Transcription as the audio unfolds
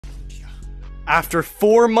After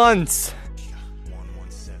 4 months,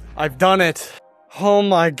 I've done it. Oh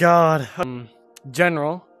my god.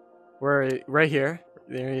 General, we're right here.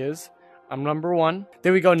 There he is. I'm number 1.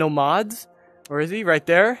 There we go, no mods. Where is he? Right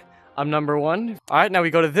there. I'm number 1. Alright, now we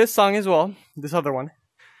go to this song as well. This other one.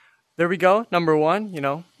 There we go, number 1, you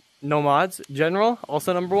know, no mods. General,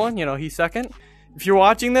 also number 1, you know, he's second. If you're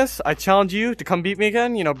watching this, I challenge you to come beat me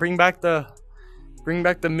again, you know, bring back the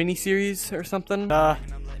mini series or something.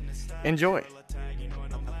 Enjoy.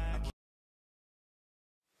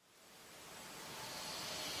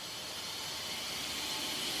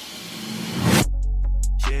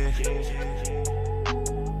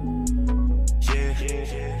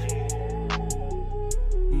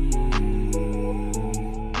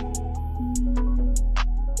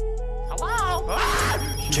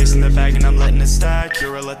 Chasing the bag and I'm letting it stack.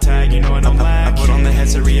 You're a tag, you know what I'm like. I put on the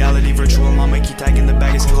heads of reality, virtual mama keep tagging the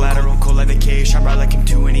bag as collateral. Cold like the cage, shine bright like him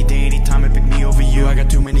too. Any day, anytime, it pick me over you. I got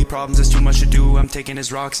too many problems, there's too much to do. I'm taking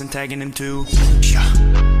his rocks and tagging him too.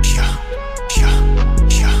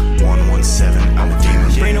 117, I'm a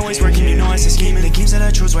demon. Brain always working, you know I say scheming. The games that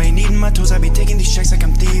I chose, why you needing my toes? I be taking these checks like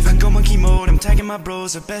I'm thieving. I go monkey mode, I'm tagging my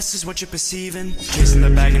bros. The best is what you're perceiving. Chasing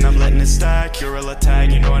the bag and I'm letting it stack. You're a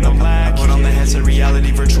tag, you know what I'm like. I put on the heads of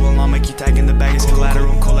reality, virtual mama keep tagging the bag as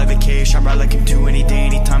collateral. Cold like the cage, shine bright like him too. Any day,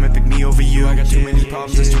 anytime, it pick me over you. I got too many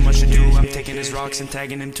problems, there's too much to do. I'm taking his rocks and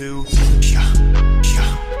tagging him too.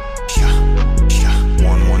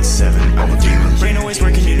 117, I'm a demon. Brain always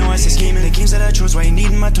working, you know I say scheming. The games that I chose, why you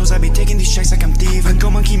needing my toes? I be taking these checks like I'm thieving. I go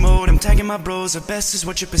monkey mode, I'm tagging my bros. The best is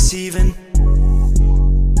what you're perceiving.